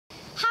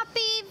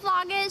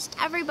August,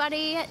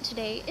 everybody.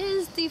 Today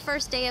is the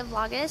first day of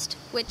Vlogust,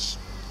 which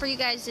for you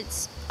guys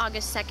it's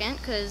August 2nd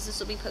because this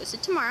will be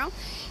posted tomorrow.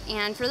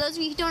 And for those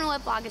of you who don't know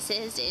what Vlogust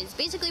is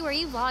basically where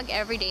you vlog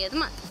every day of the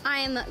month. I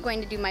am going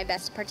to do my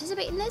best to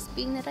participate in this,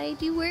 being that I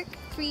do work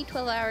 3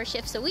 12-hour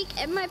shifts a week.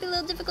 It might be a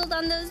little difficult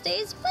on those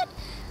days, but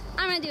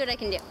I'm gonna do what I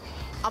can do.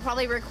 I'll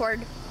probably record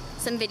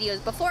some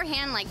videos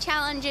beforehand, like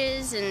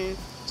challenges and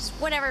just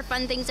whatever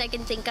fun things I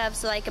can think of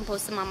so I can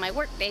post them on my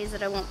work days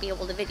that I won't be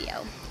able to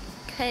video.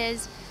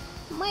 Because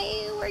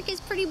my work is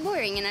pretty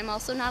boring and I'm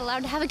also not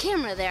allowed to have a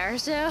camera there,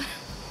 so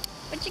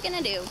what you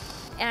gonna do?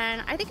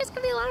 And I think it's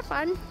gonna be a lot of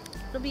fun.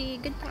 It'll be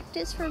good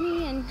practice for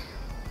me and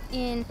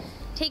in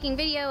taking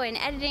video and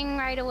editing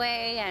right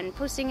away and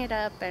posting it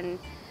up, and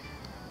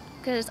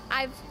because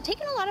I've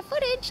taken a lot of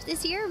footage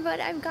this year, but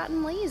I've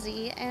gotten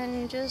lazy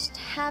and just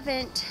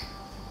haven't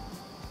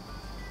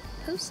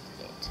posted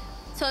it.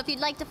 So if you'd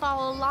like to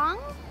follow along,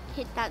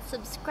 hit that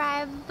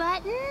subscribe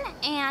button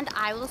and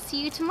I will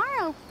see you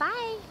tomorrow.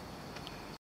 Bye!